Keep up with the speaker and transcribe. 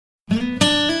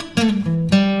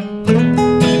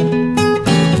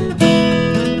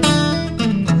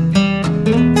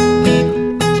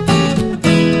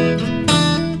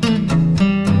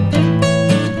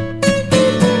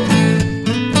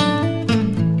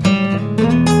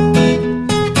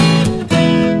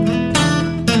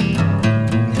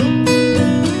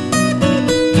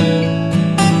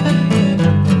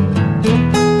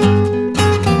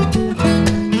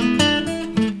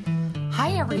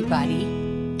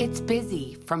It's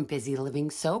Busy from Busy Living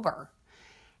Sober.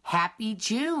 Happy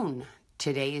June.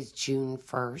 Today is June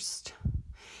 1st.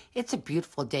 It's a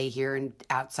beautiful day here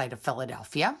outside of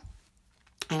Philadelphia.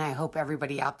 And I hope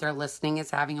everybody out there listening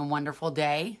is having a wonderful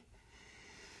day.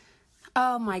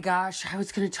 Oh my gosh, I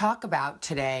was going to talk about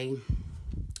today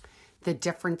the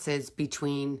differences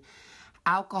between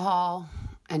alcohol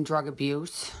and drug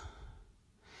abuse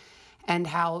and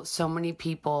how so many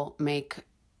people make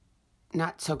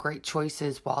not so great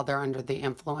choices while they're under the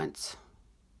influence.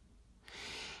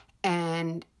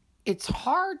 And it's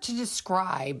hard to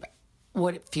describe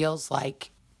what it feels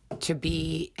like to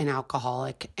be an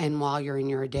alcoholic and while you're in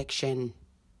your addiction,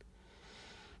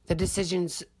 the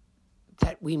decisions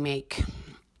that we make.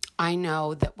 I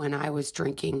know that when I was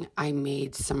drinking, I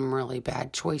made some really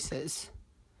bad choices.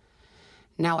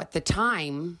 Now, at the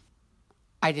time,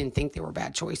 I didn't think they were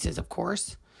bad choices, of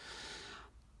course,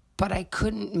 but I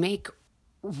couldn't make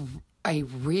a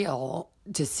real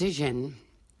decision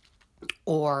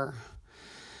or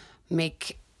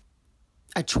make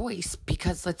a choice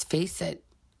because, let's face it,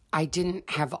 I didn't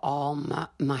have all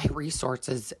my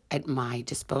resources at my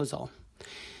disposal,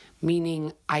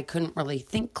 meaning I couldn't really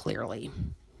think clearly.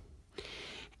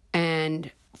 And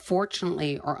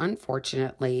fortunately or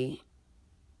unfortunately,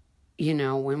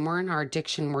 when we're in our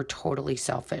addiction, we're totally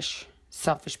selfish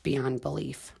beyond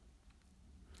belief.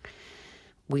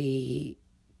 We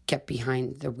get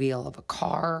behind the wheel of a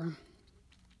car.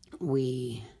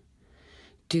 We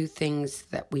do things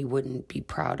that we wouldn't be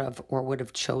proud of or would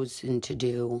have chosen to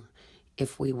do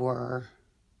if we were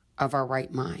of our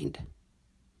right mind.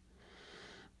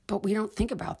 But we don't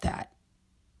think about that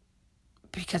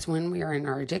because when we are in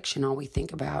our addiction, all we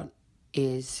think about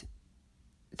is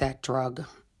that drug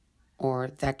or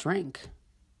that drink.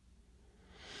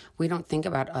 We don't think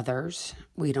about others.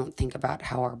 We don't think about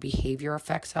how our behavior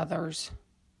affects others.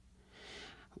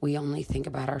 We only think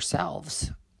about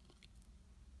ourselves.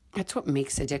 That's what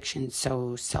makes addiction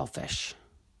so selfish.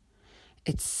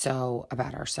 It's so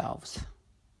about ourselves.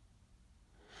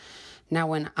 Now,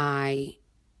 when I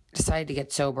decided to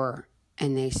get sober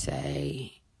and they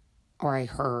say, or I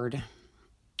heard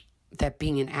that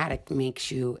being an addict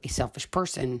makes you a selfish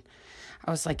person,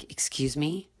 I was like, excuse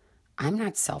me? I'm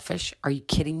not selfish. Are you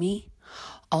kidding me?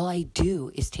 All I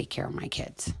do is take care of my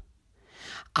kids.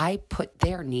 I put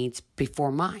their needs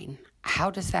before mine.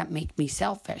 How does that make me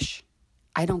selfish?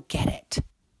 I don't get it.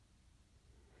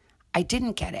 I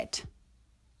didn't get it.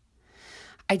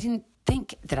 I didn't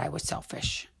think that I was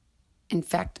selfish. In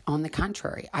fact, on the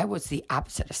contrary, I was the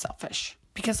opposite of selfish.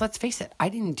 Because let's face it, I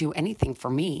didn't do anything for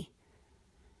me.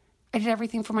 I did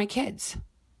everything for my kids.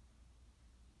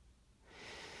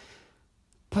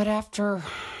 But after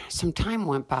some time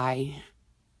went by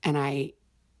and I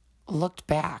looked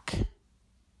back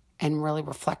and really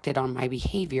reflected on my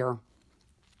behavior,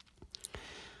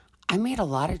 I made a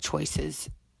lot of choices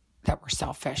that were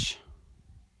selfish.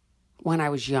 When I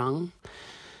was young,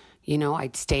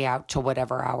 I'd stay out till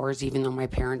whatever hours, even though my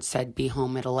parents said be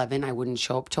home at 11, I wouldn't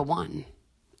show up till 1.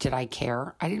 Did I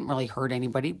care? I didn't really hurt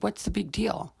anybody. What's the big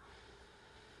deal?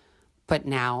 But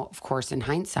now, of course, in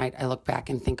hindsight, I look back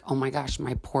and think, oh my gosh,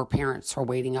 my poor parents were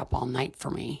waiting up all night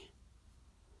for me.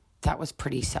 That was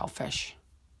pretty selfish.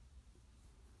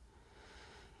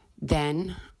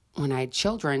 Then, when I had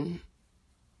children,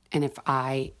 and if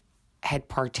I had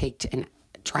partaked and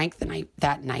drank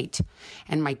that night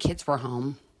and my kids were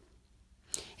home,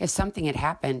 if something had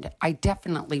happened, I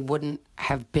definitely wouldn't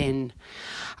have been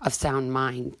of sound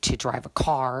mind to drive a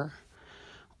car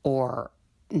or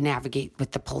navigate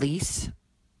with the police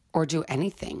or do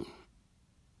anything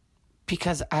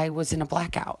because I was in a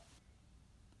blackout.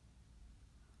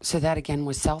 So that again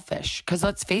was selfish. Because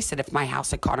let's face it, if my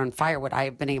house had caught on fire, would I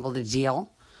have been able to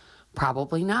deal?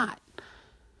 Probably not.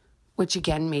 Which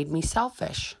again made me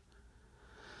selfish.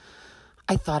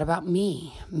 I thought about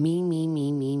me.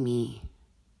 Me.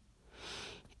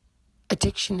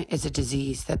 Addiction is a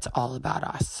disease that's all about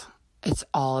us. It's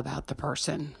all about the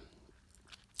person.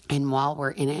 And while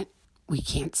we're in it, we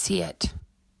can't see it.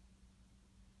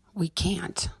 We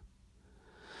can't.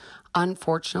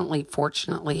 Unfortunately,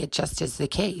 fortunately, it just is the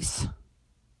case.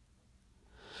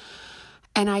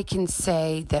 And I can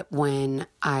say that when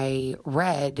I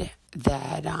read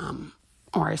that,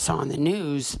 or I saw on the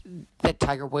news that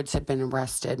Tiger Woods had been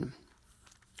arrested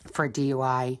for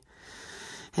DUI,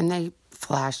 and they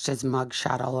flashed his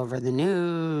mugshot all over the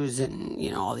news and,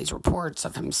 all these reports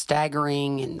of him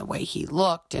staggering and the way he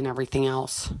looked and everything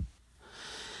else.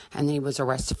 And then he was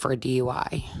arrested for a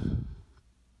DUI.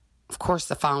 Of course,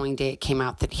 the following day it came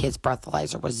out that his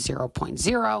breathalyzer was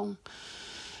 0.0.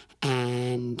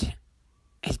 And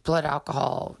his blood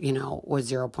alcohol,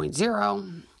 was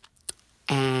 0.0,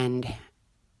 and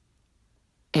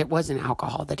it wasn't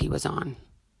alcohol that he was on.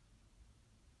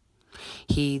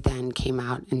 He then came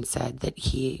out and said that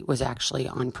he was actually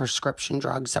on prescription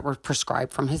drugs that were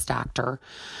prescribed from his doctor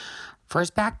for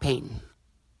his back pain.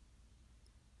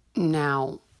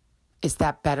 Now, is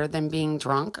that better than being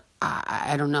drunk?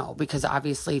 I don't know, because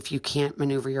obviously if you can't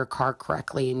maneuver your car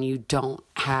correctly and you don't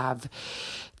have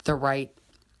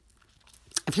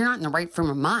if you're not in the right frame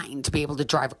of mind to be able to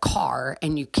drive a car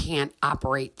and you can't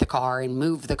operate the car and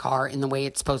move the car in the way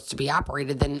it's supposed to be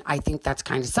operated, then I think that's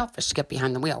kind of selfish to get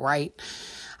behind the wheel, right?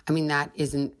 I mean, that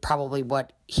isn't probably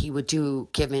what he would do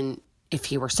given if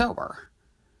he were sober.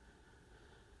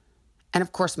 And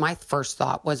of course, my first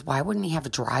thought was, why wouldn't he have a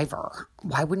driver?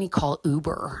 Why wouldn't he call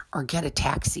Uber or get a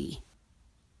taxi?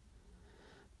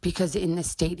 Because in the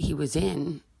state he was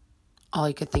in, all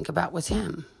he could think about was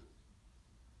him.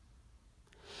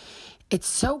 It's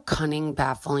so cunning,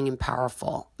 baffling, and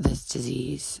powerful, this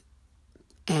disease.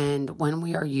 And when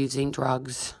we are using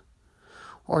drugs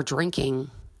or drinking,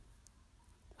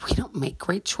 we don't make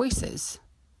great choices.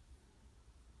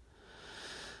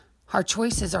 Our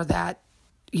choices are that,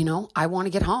 I want to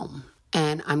get home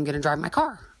and I'm going to drive my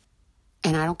car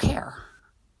and I don't care.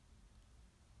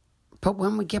 But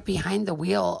when we get behind the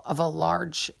wheel of a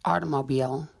large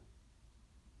automobile,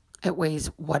 it weighs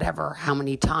how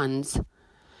many tons.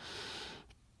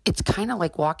 It's kind of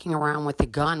like walking around with a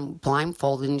gun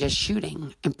blindfolded and just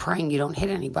shooting and praying you don't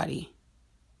hit anybody.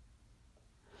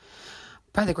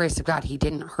 By the grace of God, he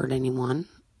didn't hurt anyone.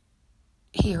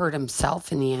 He hurt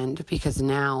himself in the end, because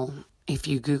now if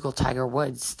you Google Tiger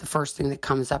Woods, the first thing that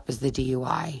comes up is the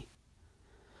DUI,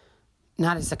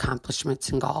 not his accomplishments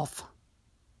in golf.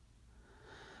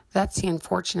 That's the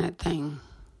unfortunate thing.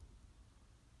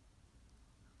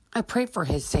 I pray for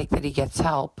his sake that he gets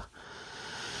help.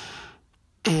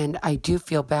 And I do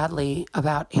feel badly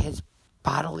about his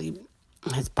body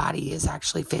is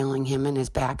actually failing him, and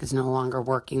his back is no longer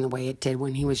working the way it did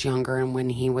when he was younger and when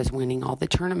he was winning all the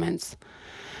tournaments.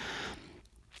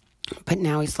 But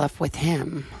now he's left with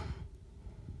him.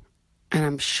 And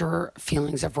I'm sure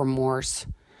feelings of remorse,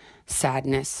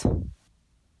 sadness,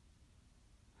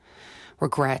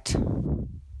 regret.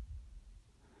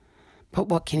 But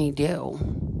what can he do?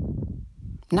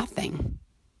 Nothing,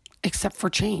 except for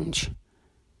change.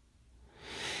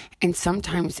 And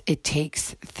sometimes it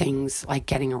takes things like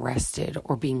getting arrested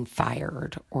or being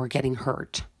fired or getting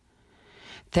hurt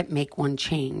that make one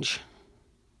change.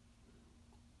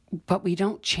 But we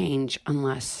don't change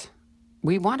unless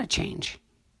we want to change.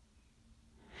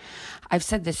 I've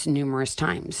said this numerous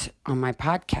times on my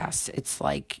podcast. It's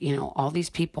like, all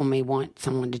these people may want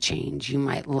someone to change. You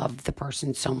might love the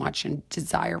person so much and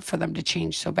desire for them to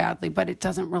change so badly, but it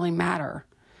doesn't really matter.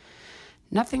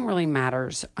 Nothing really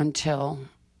matters until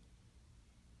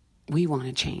we want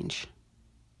to change.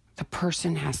 The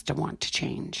person has to want to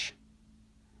change.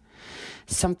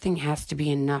 Something has to be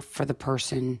enough for the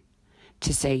person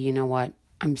to say, you know what,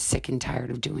 I'm sick and tired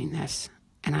of doing this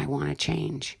and I want to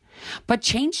change. But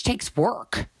change takes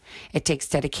work. It takes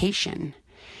dedication.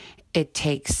 It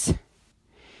takes,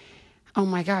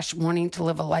 wanting to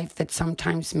live a life that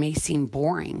sometimes may seem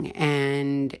boring,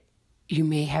 and you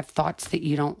may have thoughts that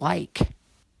you don't like,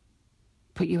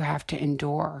 but you have to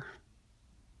endure.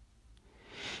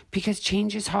 Because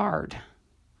change is hard.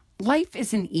 Life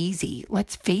isn't easy.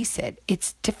 Let's face it.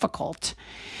 It's difficult.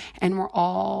 And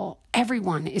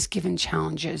everyone is given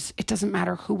challenges. It doesn't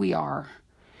matter who we are.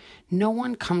 No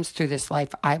one comes through this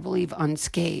life, I believe,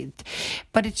 unscathed.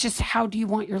 But it's just, how do you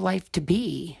want your life to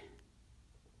be?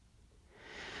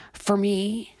 For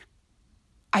me,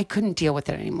 I couldn't deal with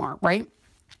it anymore, right?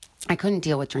 I couldn't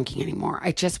deal with drinking anymore.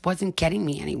 It just wasn't getting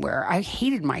me anywhere. I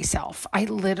hated myself. I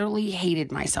literally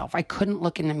hated myself. I couldn't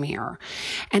look in the mirror.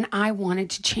 And I wanted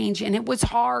to change. And it was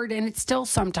hard. And it's still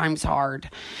sometimes hard.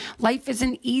 Life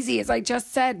isn't easy, as I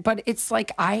just said. But it's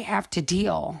like I have to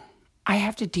deal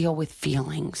with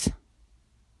feelings.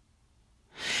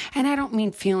 And I don't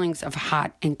mean feelings of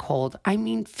hot and cold. I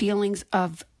mean feelings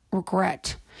of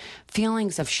regret,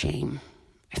 feelings of shame,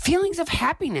 feelings of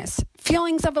happiness,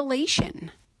 feelings of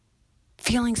elation.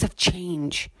 Feelings of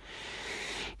change.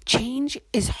 Change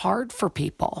is hard for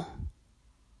people.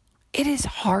 It is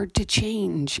hard to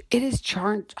change. It is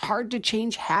hard to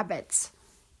change habits.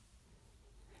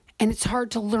 And it's hard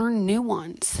to learn new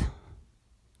ones.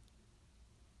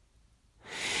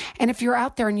 And if you're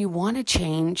out there and you want to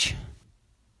change,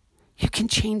 you can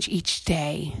change each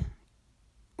day.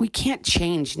 We can't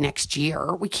change next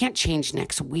year. We can't change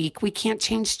next week. We can't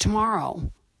change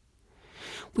tomorrow.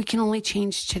 We can only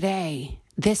change today,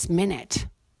 this minute.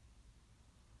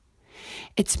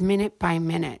 It's minute by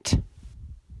minute.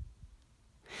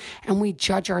 And we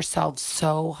judge ourselves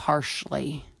so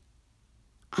harshly.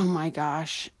 Oh my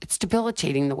gosh, it's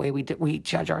debilitating the way we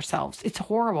judge ourselves. It's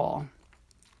horrible.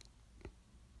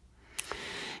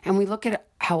 And we look at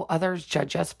how others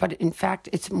judge us, but in fact,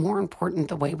 it's more important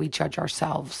the way we judge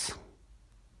ourselves.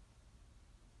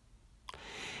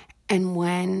 And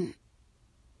when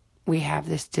we have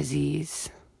this disease,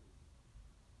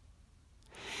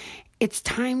 it's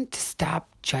time to stop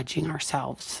judging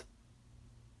ourselves.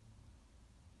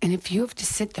 And if you have to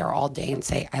sit there all day and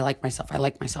say, I like myself, I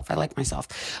like myself, I like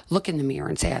myself, look in the mirror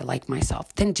and say, I like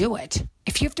myself, then do it.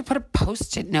 If you have to put a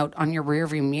Post-it note on your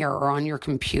rearview mirror or on your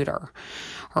computer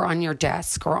or on your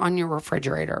desk or on your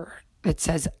refrigerator that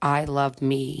says, I love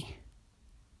me,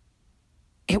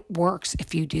 it works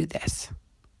if you do this.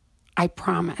 I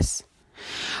promise.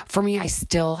 For me, I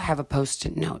still have a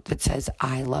Post-it note that says,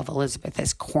 I love Elizabeth,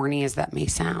 as corny as that may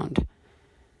sound.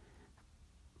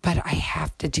 But I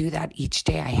have to do that each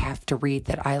day. I have to read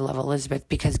that I love Elizabeth,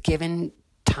 because given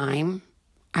time,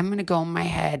 I'm going to go in my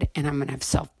head and I'm going to have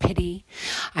self-pity.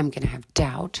 I'm going to have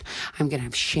doubt. I'm going to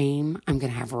have shame. I'm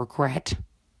going to have regret.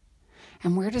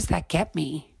 And where does that get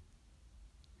me?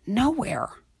 Nowhere.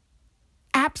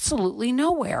 Absolutely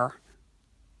nowhere.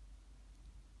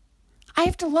 I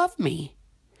have to love me.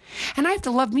 And I have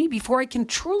to love me before I can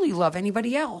truly love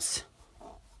anybody else.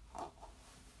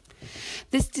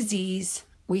 This disease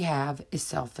we have is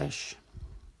selfish.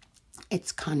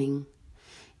 It's cunning.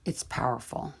 It's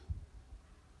powerful.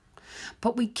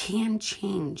 But we can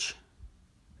change.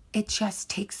 It just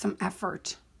takes some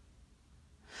effort.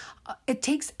 It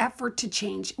takes effort to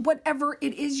change whatever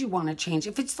it is you want to change.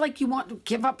 If it's like you want to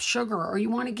give up sugar, or you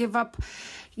want to give up,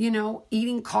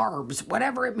 eating carbs,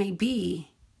 whatever it may be,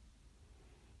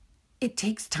 it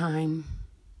takes time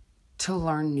to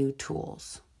learn new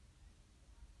tools.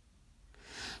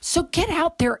 So get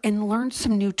out there and learn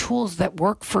some new tools that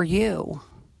work for you.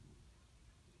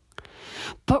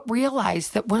 But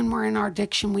realize that when we're in our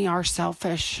addiction, we are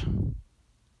selfish.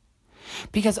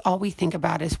 Because all we think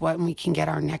about is when we can get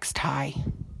our next high.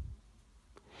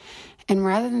 And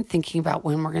rather than thinking about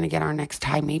when we're going to get our next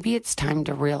high, maybe it's time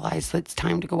to realize that it's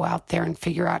time to go out there and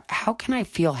figure out, how can I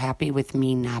feel happy with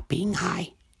me not being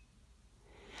high?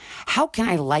 How can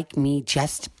I like me,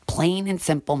 just plain and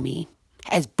simple me?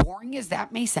 As boring as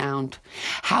that may sound,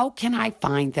 how can I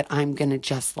find that I'm going to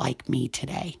just like me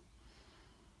today?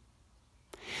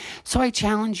 So I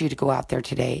challenge you to go out there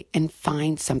today and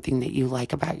find something that you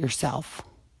like about yourself.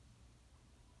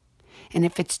 And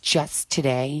if it's just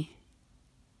today,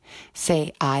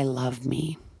 say, I love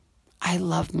me. I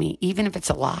love me, even if it's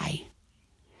a lie.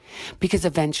 Because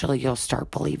eventually you'll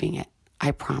start believing it. I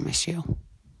promise you.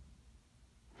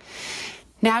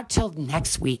 Now, till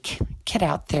next week, get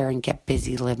out there and get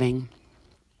busy living.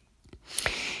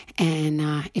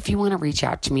 And if you want to reach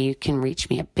out to me, you can reach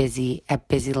me at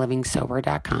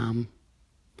busy@busylivingsober.com.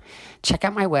 Check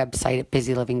out my website at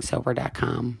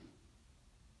busylivingsober.com.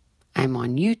 I'm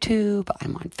on YouTube,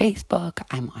 I'm on Facebook,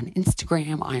 I'm on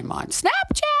Instagram, I'm on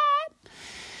Snapchat,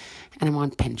 and I'm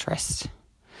on Pinterest.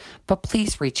 But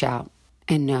please reach out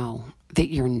and know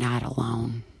that you're not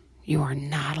alone. You are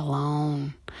not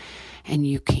alone. And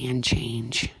you can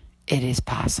change. It is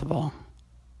possible.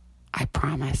 I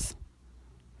promise.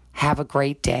 Have a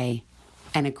great day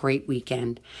and a great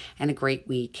weekend and a great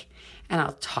week. And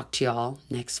I'll talk to y'all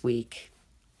next week.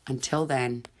 Until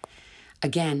then,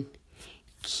 again,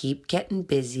 keep getting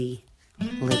busy,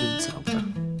 living sober.